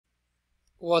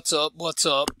What's up? What's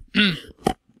up? I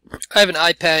have an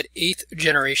iPad 8th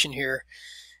generation here,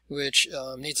 which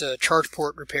needs a charge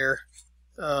port repair.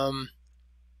 Looks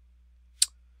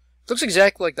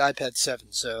exactly like the iPad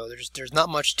 7, so there's not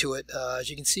much to it.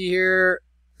 As you can see here,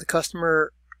 the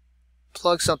customer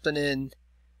plugged something in,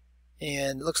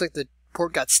 and it looks like the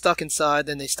port got stuck inside.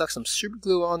 Then they stuck some super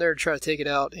glue on there to try to take it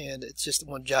out, and it's just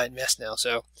one giant mess now.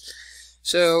 So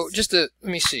just to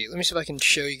let me see if I can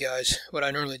show you guys what I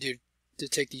normally do to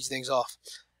take these things off.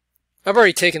 I've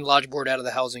already taken the logic board out of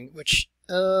the housing, which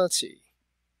let's see.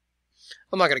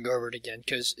 I'm not going to go over it again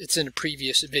because it's in a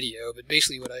previous video. But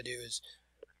basically, what I do is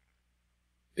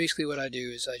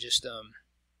I just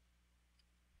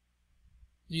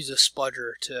use a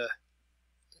spudger to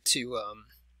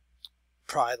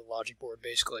pry the logic board,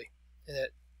 basically, and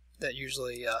that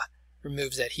usually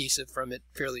removes adhesive from it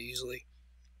fairly easily.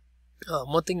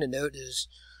 One thing to note is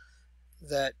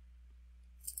that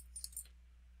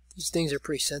these things are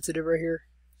pretty sensitive right here,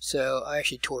 so I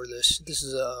actually tore this. This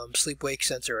is a sleep-wake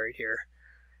sensor right here,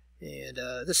 and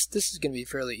this is going to be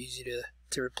fairly easy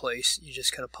to replace. You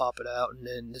just kind of pop it out, and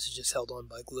then this is just held on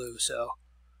by glue.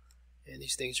 And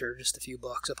these things are just a few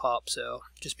bucks a pop, so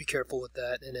just be careful with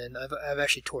that. And then I've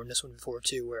actually torn this one before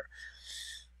too, where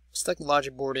I stuck the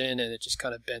logic board in and it just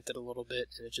kind of bent it a little bit,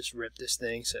 and it just ripped this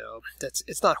thing. So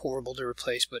it's not horrible to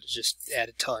replace, but it's just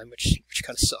added time, which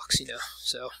kind of sucks, you know.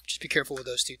 So just be careful with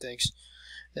those two things.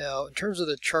 Now, in terms of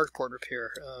the charge port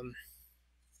repair,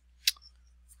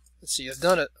 let's see.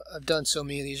 I've done so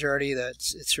many of these already that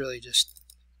it's really just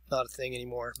not a thing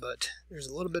anymore. But there's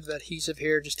a little bit of adhesive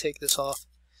here. Just take this off.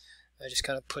 I just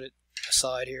kind of put it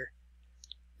aside here,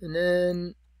 and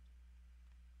then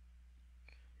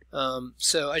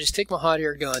so I just take my hot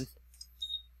air gun.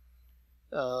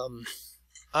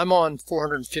 I'm on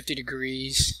 450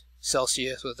 degrees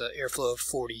Celsius with an airflow of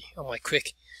 40 on my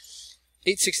quick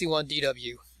 861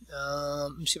 DW.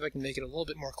 Let me see if I can make it a little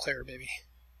bit more clear, maybe.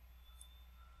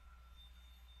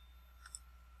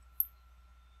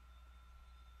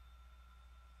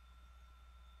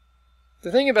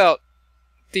 The thing about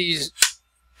these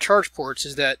charge ports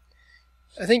is that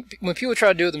I think when people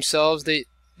try to do it themselves,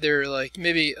 they're like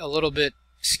maybe a little bit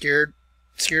scared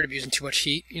of using too much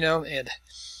heat, you know, and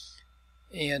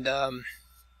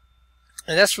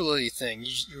that's really the thing.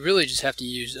 You really just have to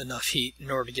use enough heat in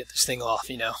order to get this thing off,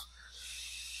 you know.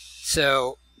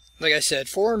 So, like I said,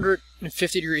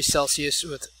 450 degrees Celsius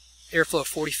with airflow of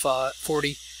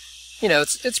 40, you know,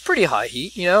 it's pretty high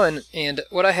heat, you know, and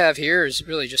what I have here is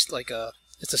really just like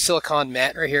it's a silicone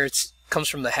mat right here. It comes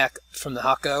from the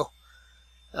Hakko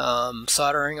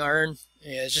soldering iron.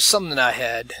 Yeah, it's just something that I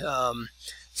had.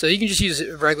 So you can just use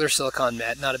a regular silicone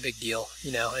mat, not a big deal,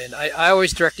 you know. And I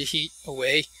always direct the heat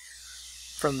away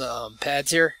from the pads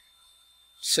here,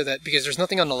 so that because there's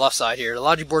nothing on the left side here. The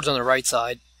logic board's on the right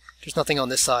side. There's nothing on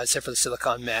this side except for the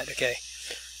silicone mat. Okay.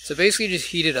 So basically, just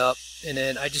heat it up, and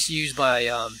then I just use my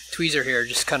tweezer here,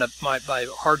 just kind of my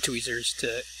hard tweezers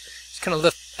to just kind of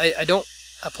lift. I don't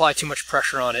apply too much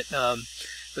pressure on it,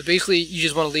 but basically you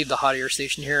just want to leave the hot air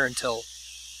station here until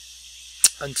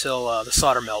the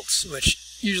solder melts, which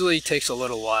usually takes a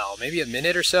little while, maybe a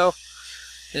minute or so.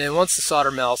 And then once the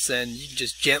solder melts, then you can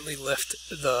just gently lift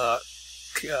the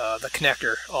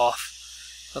connector off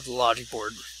of the logic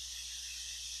board,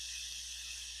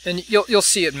 and you'll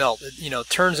see it melt. It, you know,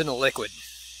 turns into liquid.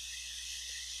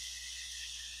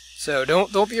 So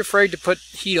don't be afraid to put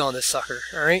heat on this sucker.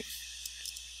 All right.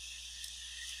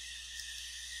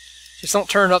 Just don't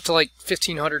turn it up to like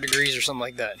 1500 degrees or something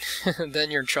like that. Then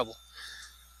you're in trouble.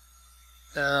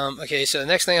 Okay, so the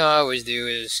next thing I always do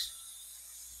is,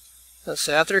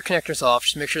 so after the connector's off,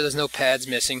 just make sure there's no pads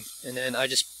missing, and then I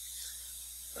just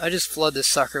flood this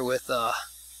sucker with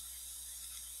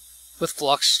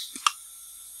flux.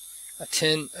 I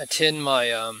tin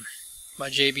my my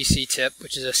JBC tip,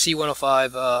 which is a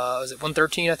C105. Was it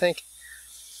 113? I think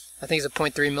it's a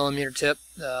 0.3 millimeter tip,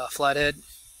 flathead.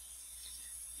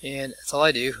 And that's all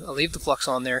I do. I'll leave the flux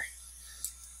on there.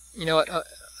 You know what? I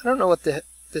don't know what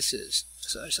this is.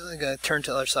 So I'm going to turn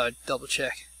to the other side, double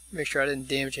check. Make sure I didn't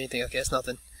damage anything. Okay, it's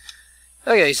nothing.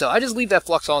 Okay, so I just leave that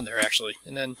flux on there, actually.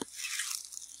 And then,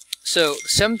 so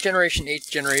 7th generation, 8th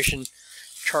generation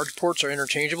charge ports are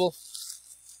interchangeable.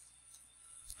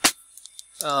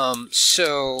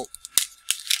 So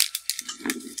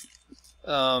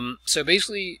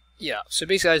basically, yeah. So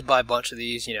basically I just buy a bunch of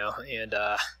these, you know, and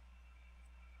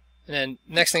then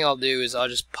next thing I'll do is I'll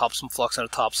just pop some flux on the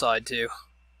top side too.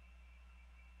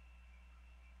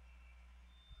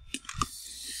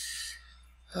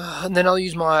 And then I'll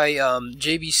use my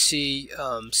JBC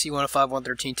C105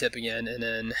 113 tip again, and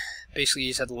then basically you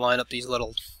just have to line up these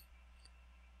little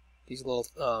these little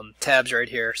tabs right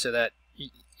here, so that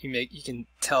you can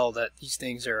tell that these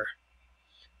things are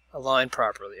aligned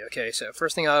properly. Okay, so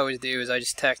first thing I always do is I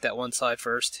just tack that one side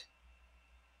first,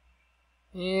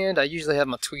 and I usually have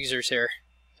my tweezers here.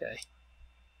 Okay,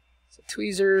 so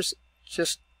tweezers,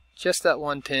 just that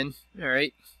one pin. All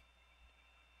right,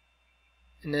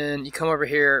 and then you come over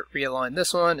here, realign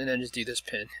this one, and then just do this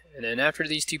pin. And then after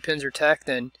these two pins are tacked,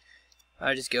 then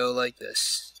I just go like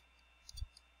this.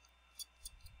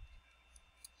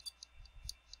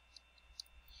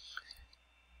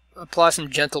 Apply some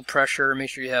gentle pressure, make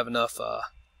sure you have enough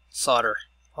solder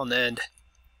on the end.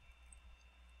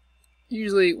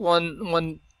 Usually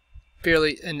one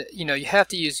barely, and you know, you have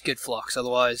to use good flux,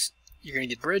 otherwise you're going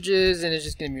to get bridges and it's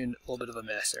just going to be a little bit of a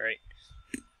mess, alright?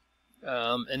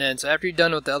 And then, so after you're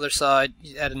done with the other side,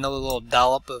 you add another little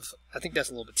dollop of, I think that's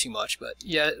a little bit too much, but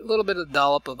yeah, a little bit of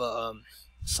dollop of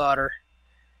solder.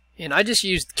 And I just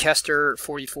used Kester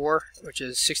 44, which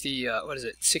is 60, what is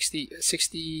it,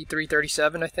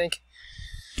 6337, I think.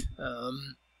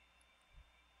 And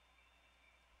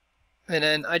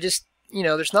then I just, you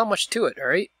know, there's not much to it,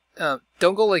 alright?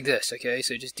 Don't go like this, okay?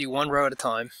 So just do one row at a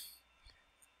time.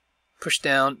 Push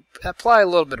down, apply a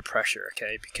little bit of pressure,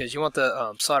 okay? Because you want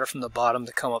the solder from the bottom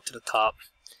to come up to the top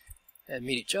and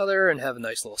meet each other and have a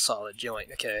nice little solid joint,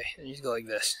 okay? And you just go like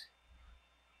this.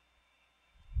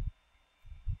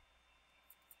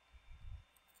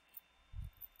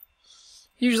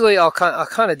 Usually I'll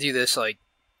kind of do this like,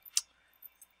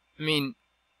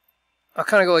 I'll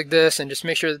kind of go like this and just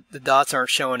make sure the dots aren't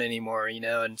showing anymore, you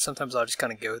know, and sometimes I'll just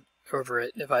kind of go over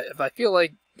it. If I feel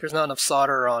like there's not enough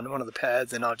solder on one of the pads,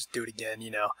 then I'll just do it again,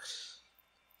 you know.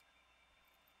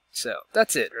 So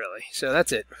that's it, really. So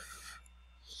that's it.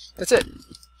 That's it.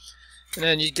 And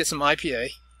then you get some IPA.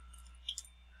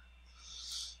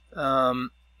 And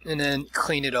then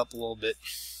clean it up a little bit.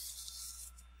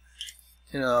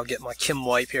 And I'll get my Kim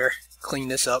wipe here, clean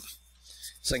this up,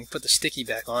 so I can put the sticky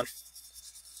back on.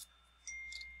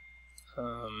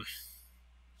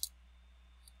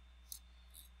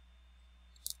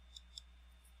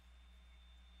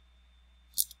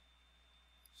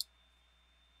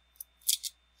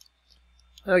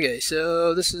 Okay,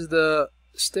 so this is the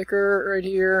sticker right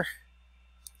here.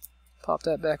 Pop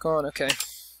that back on, okay.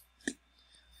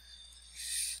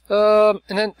 And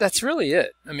then that's really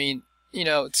it. I mean, you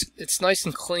know, it's nice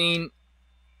and clean.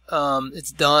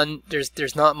 It's done.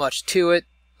 There's not much to it.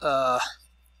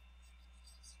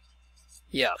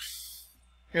 Yeah,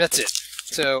 and that's it.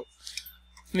 So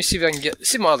let me see if I can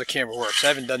see if my other camera works. I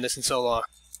haven't done this in so long.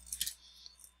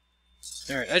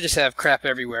 All right, I just have crap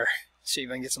everywhere. See if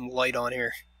I can get some light on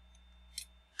here.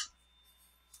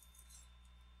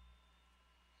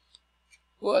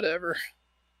 Whatever.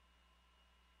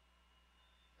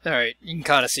 All right, you can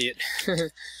kind of see it.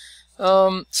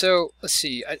 So let's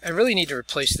see. I really need to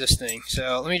replace this thing.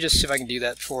 So let me just see if I can do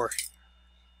that before.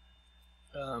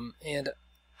 And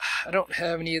I don't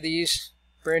have any of these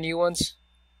brand new ones.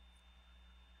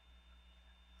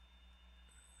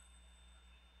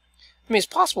 I mean, it's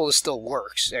possible this still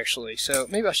works, actually. So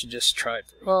maybe I should just try it.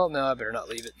 Well, no, I better not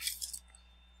leave it.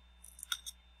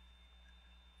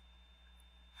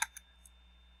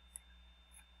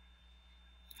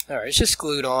 Alright, it's just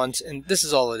glued on, and this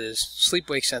is all it is.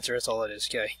 Sleep-wake sensor, that's all it is,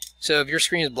 okay? So if your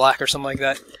screen is black or something like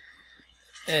that,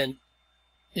 and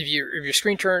if your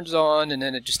screen turns on and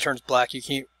then it just turns black, you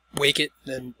can't wake it,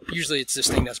 then usually it's this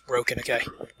thing that's broken, okay?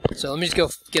 So let me just go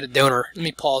get a donor. Let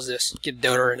me pause this, get a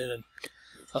donor, and then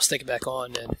I'll stick it back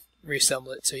on and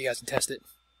reassemble it so you guys can test it.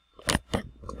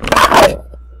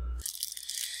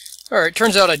 Alright,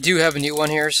 turns out I do have a new one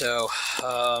here, so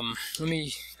let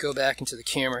me go back into the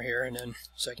camera here and then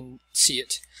so I can see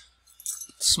it.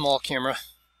 Small camera.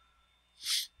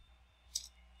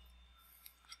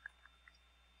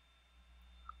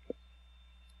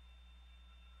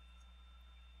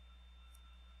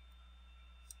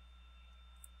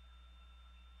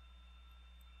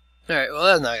 Alright, well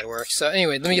that's not gonna work. So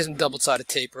anyway, let me get some double-sided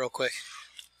tape real quick.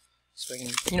 So I can,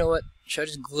 you know what, should I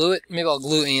just glue it? Maybe I'll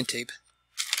glue and tape.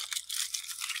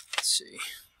 Let's see.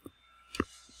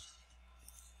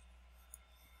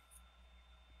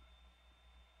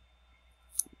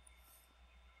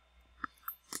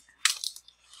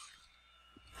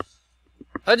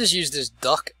 I just use this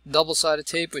duck double-sided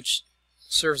tape, which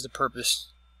serves the purpose.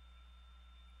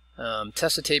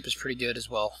 Testa tape is pretty good as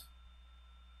well.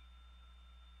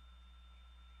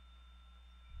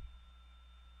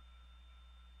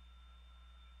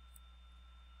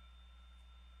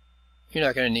 You're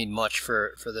not going to need much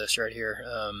for this right here,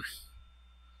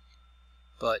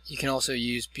 but you can also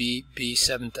use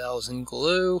B7000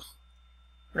 glue,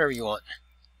 whatever you want.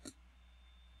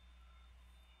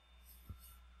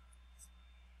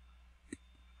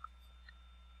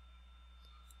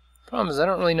 Problem is, I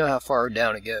don't really know how far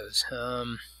down it goes.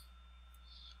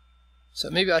 So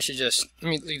maybe I should just, let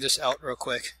me leave this out real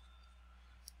quick,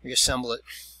 reassemble it,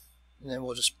 and then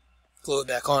we'll just glue it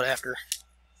back on after.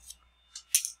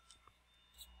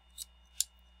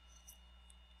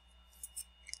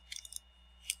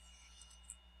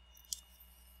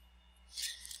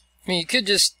 I mean, you could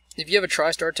just, if you have a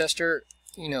TriStar tester,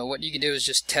 you know, what you could do is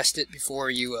just test it before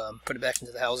you put it back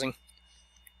into the housing.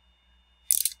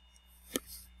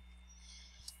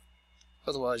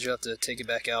 Otherwise, you'll have to take it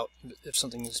back out if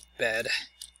something is bad.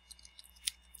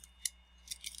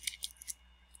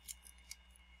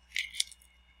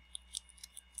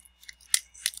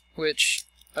 Which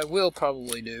I will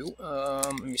probably do.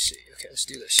 Let me see. Okay, let's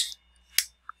do this.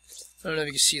 I don't know if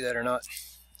you can see that or not.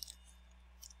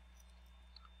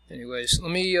 Anyways,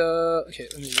 let me okay,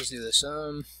 let me just do this.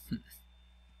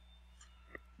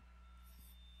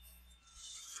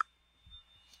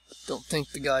 Don't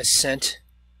think the guy sent.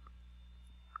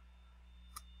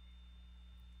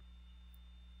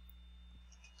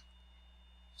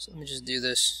 So let me just do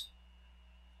this.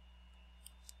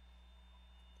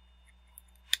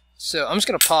 So I'm just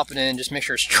gonna pop it in, just make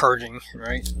sure it's charging,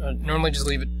 right? I normally just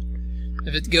leave it.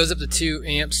 If it goes up to 2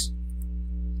 amps,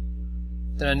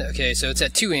 then okay, so it's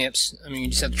at 2 amps. I mean, you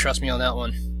just have to trust me on that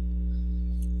one.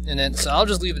 And then, so I'll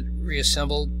just leave it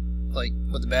reassembled, like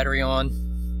with the battery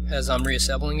on, as I'm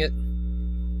reassembling it.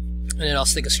 And then I'll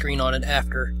stick a screen on it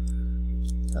after.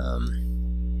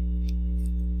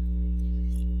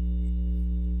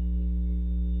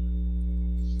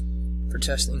 For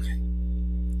testing.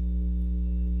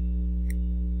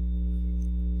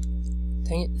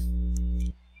 Dang it.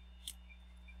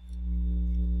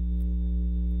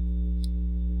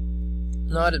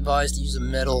 Not advised to use a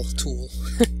metal tool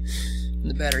when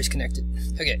the battery's connected.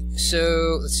 Okay,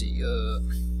 so let's see.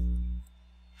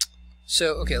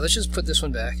 Okay, let's just put this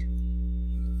one back.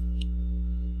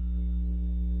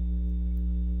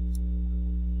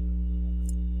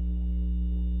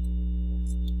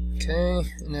 Okay,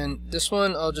 and then this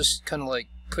one I'll just kind of like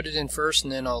put it in first,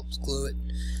 and then I'll glue it.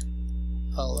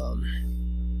 I'll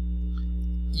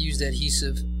use the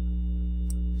adhesive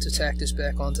to tack this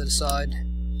back onto the side.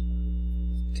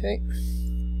 Okay.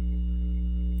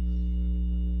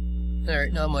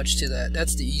 Alright, not much to that.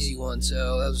 That's the easy one,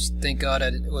 so that was, thank God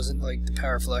it wasn't like the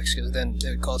PowerFlex, because then it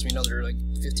would cost me another like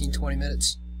 15-20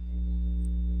 minutes.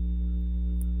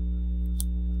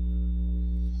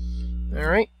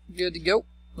 Alright, good to go.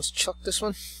 Let's chuck this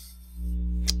one.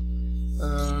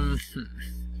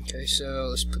 Okay, so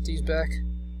let's put these back.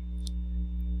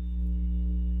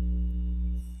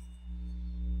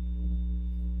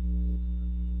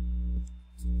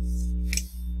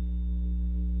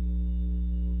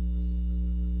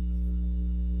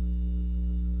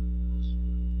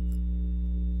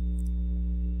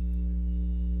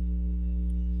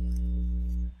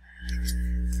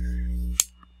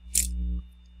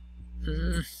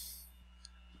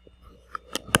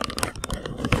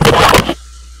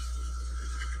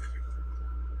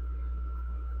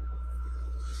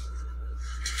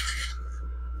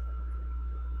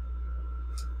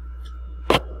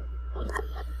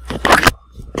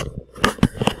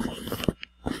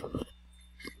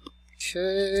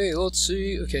 Okay, let's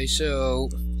see. Okay, so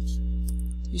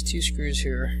these 2 screws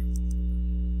here,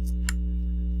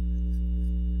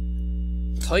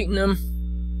 tighten them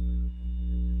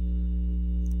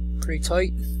pretty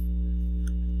tight. I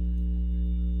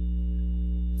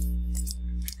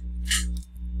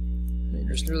mean,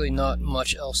 there's really not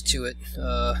much else to it.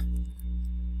 Do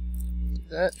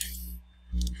that.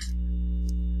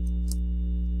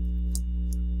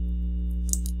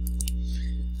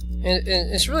 And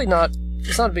it's really not,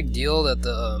 it's not a big deal that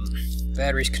the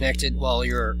battery's connected while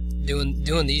you're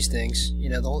doing these things. You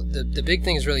know, the big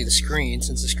thing is really the screen,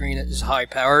 since the screen is high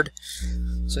powered.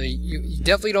 So you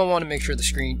definitely don't want to make sure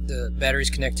the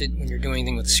battery's connected when you're doing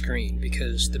anything with the screen,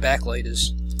 because the backlight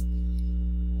is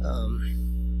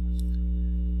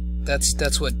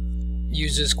that's what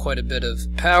uses quite a bit of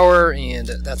power, and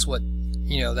that's what,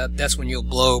 you know, that's when you'll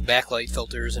blow backlight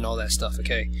filters and all that stuff.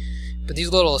 Okay. But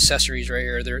these little accessories right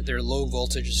here, they're low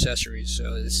voltage accessories,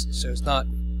 so it's not,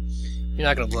 you're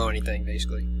not going to blow anything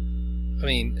basically. I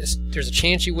mean, there's a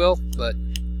chance you will, but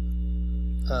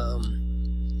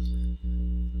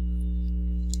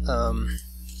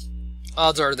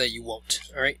odds are that you won't.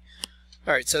 All right,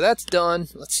 so that's done.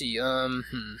 Let's see.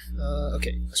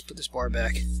 Okay, let's put this bar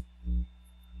back.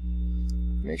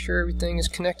 Make sure everything is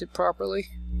connected properly.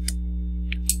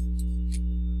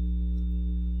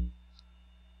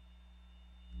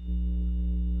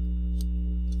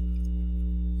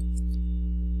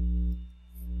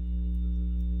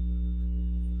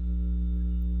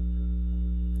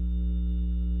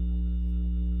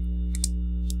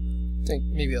 think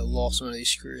maybe I lost one of these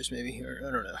screws, maybe, or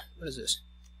I don't know. What is this?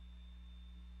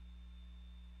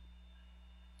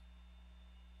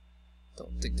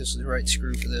 Don't think this is the right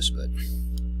screw for this, but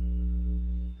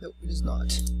nope, it is not.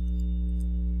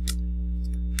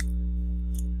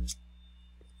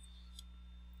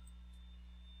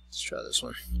 Let's try this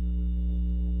one.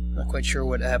 Not quite sure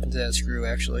what happened to that screw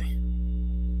actually.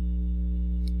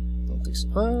 Don't think so.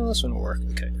 Well, this one will work.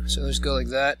 Okay, so let's go like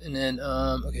that, and then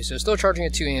okay, so still charging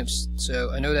at 2 amps, so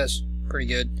I know that's pretty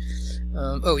good.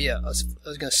 Oh yeah, I was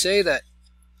gonna say that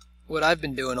what I've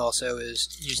been doing also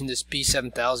is using this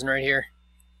B7000 right here,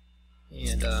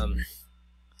 and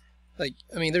like,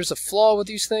 I mean, there's a flaw with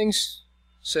these things,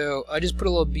 so I just put a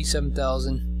little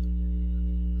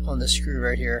B7000 on this screw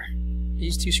right here,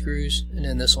 these 2 screws, and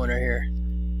then this one right here,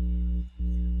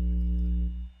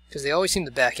 because they always seem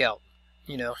to back out,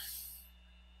 you know.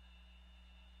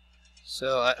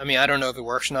 So, I mean, I don't know if it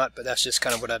works or not, but that's just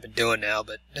kind of what I've been doing now,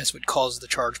 but that's what causes the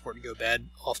charge port to go bad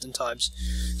oftentimes.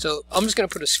 So, I'm just going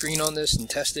to put a screen on this and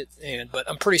test it, but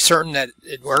I'm pretty certain that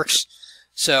it works.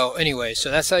 So, anyway, so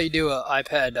that's how you do an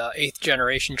iPad 8th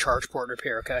generation charge port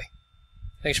repair, okay?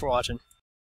 Thanks for watching.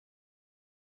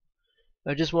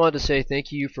 I just wanted to say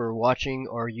thank you for watching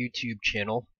our YouTube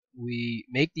channel. We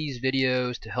make these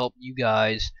videos to help you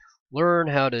guys learn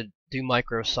how to do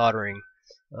micro soldering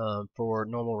for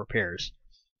normal repairs.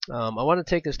 I want to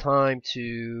take this time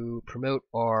to promote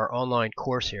our online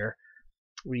course here.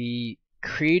 We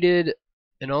created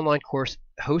an online course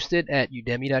hosted at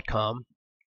udemy.com.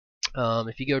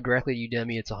 If you go directly to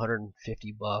Udemy, it's $150. If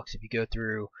you go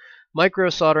through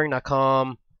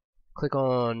microsoldering.com, click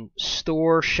on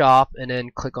store shop, and then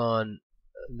click on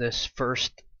this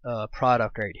first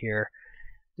product right here,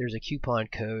 there's a coupon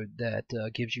code that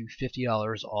gives you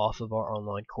 $50 off of our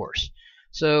online course.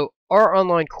 So our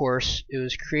online course, it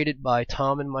was created by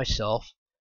Tom and myself.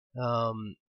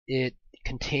 It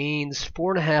contains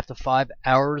 4.5 to 5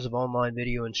 hours of online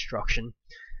video instruction.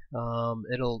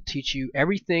 It'll teach you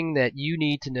everything that you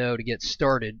need to know to get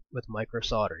started with micro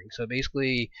soldering. So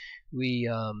basically, we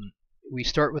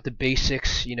start with the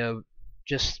basics, you know,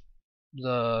 just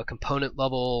the component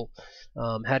level,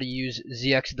 how to use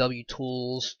ZXW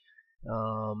tools,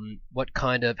 how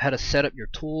to set up your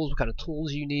tools, what kind of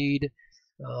tools you need,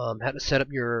 how to set up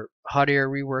your hot air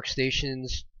rework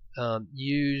stations,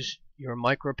 use your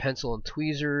micro pencil and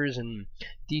tweezers and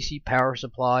DC power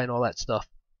supply and all that stuff.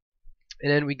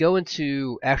 And then we go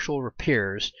into actual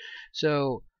repairs.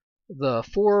 So the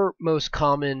 4 most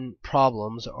common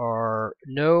problems are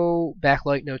no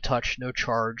backlight, no touch, no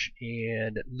charge,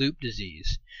 and loop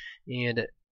disease. And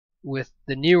with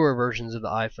the newer versions of the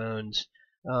iPhones,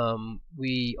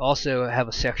 we also have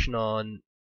a section on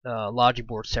logic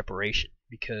board separation,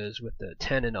 because with the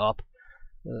 10 and up,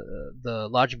 the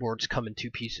logic boards come in 2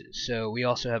 pieces. So we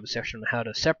also have a section on how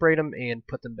to separate them and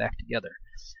put them back together.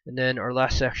 And then our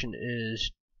last section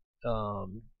is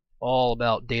all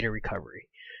about data recovery.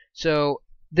 So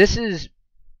this is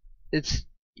it's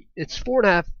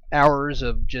 4.5 hours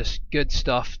of just good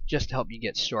stuff just to help you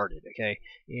get started, okay?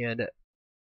 And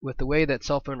with the way that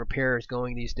cell phone repair is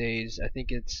going these days, I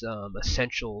think it's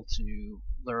essential to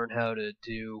learn how to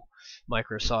do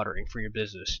micro soldering for your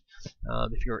business.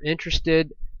 If you're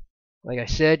interested, like I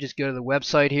said, just go to the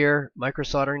website here,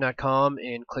 microsoldering.com,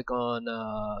 and click on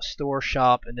store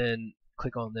shop, and then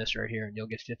click on this right here, and you'll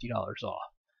get $50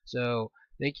 off. So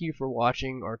thank you for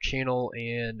watching our channel,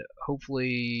 and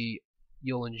hopefully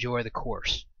you'll enjoy the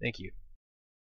course. Thank you.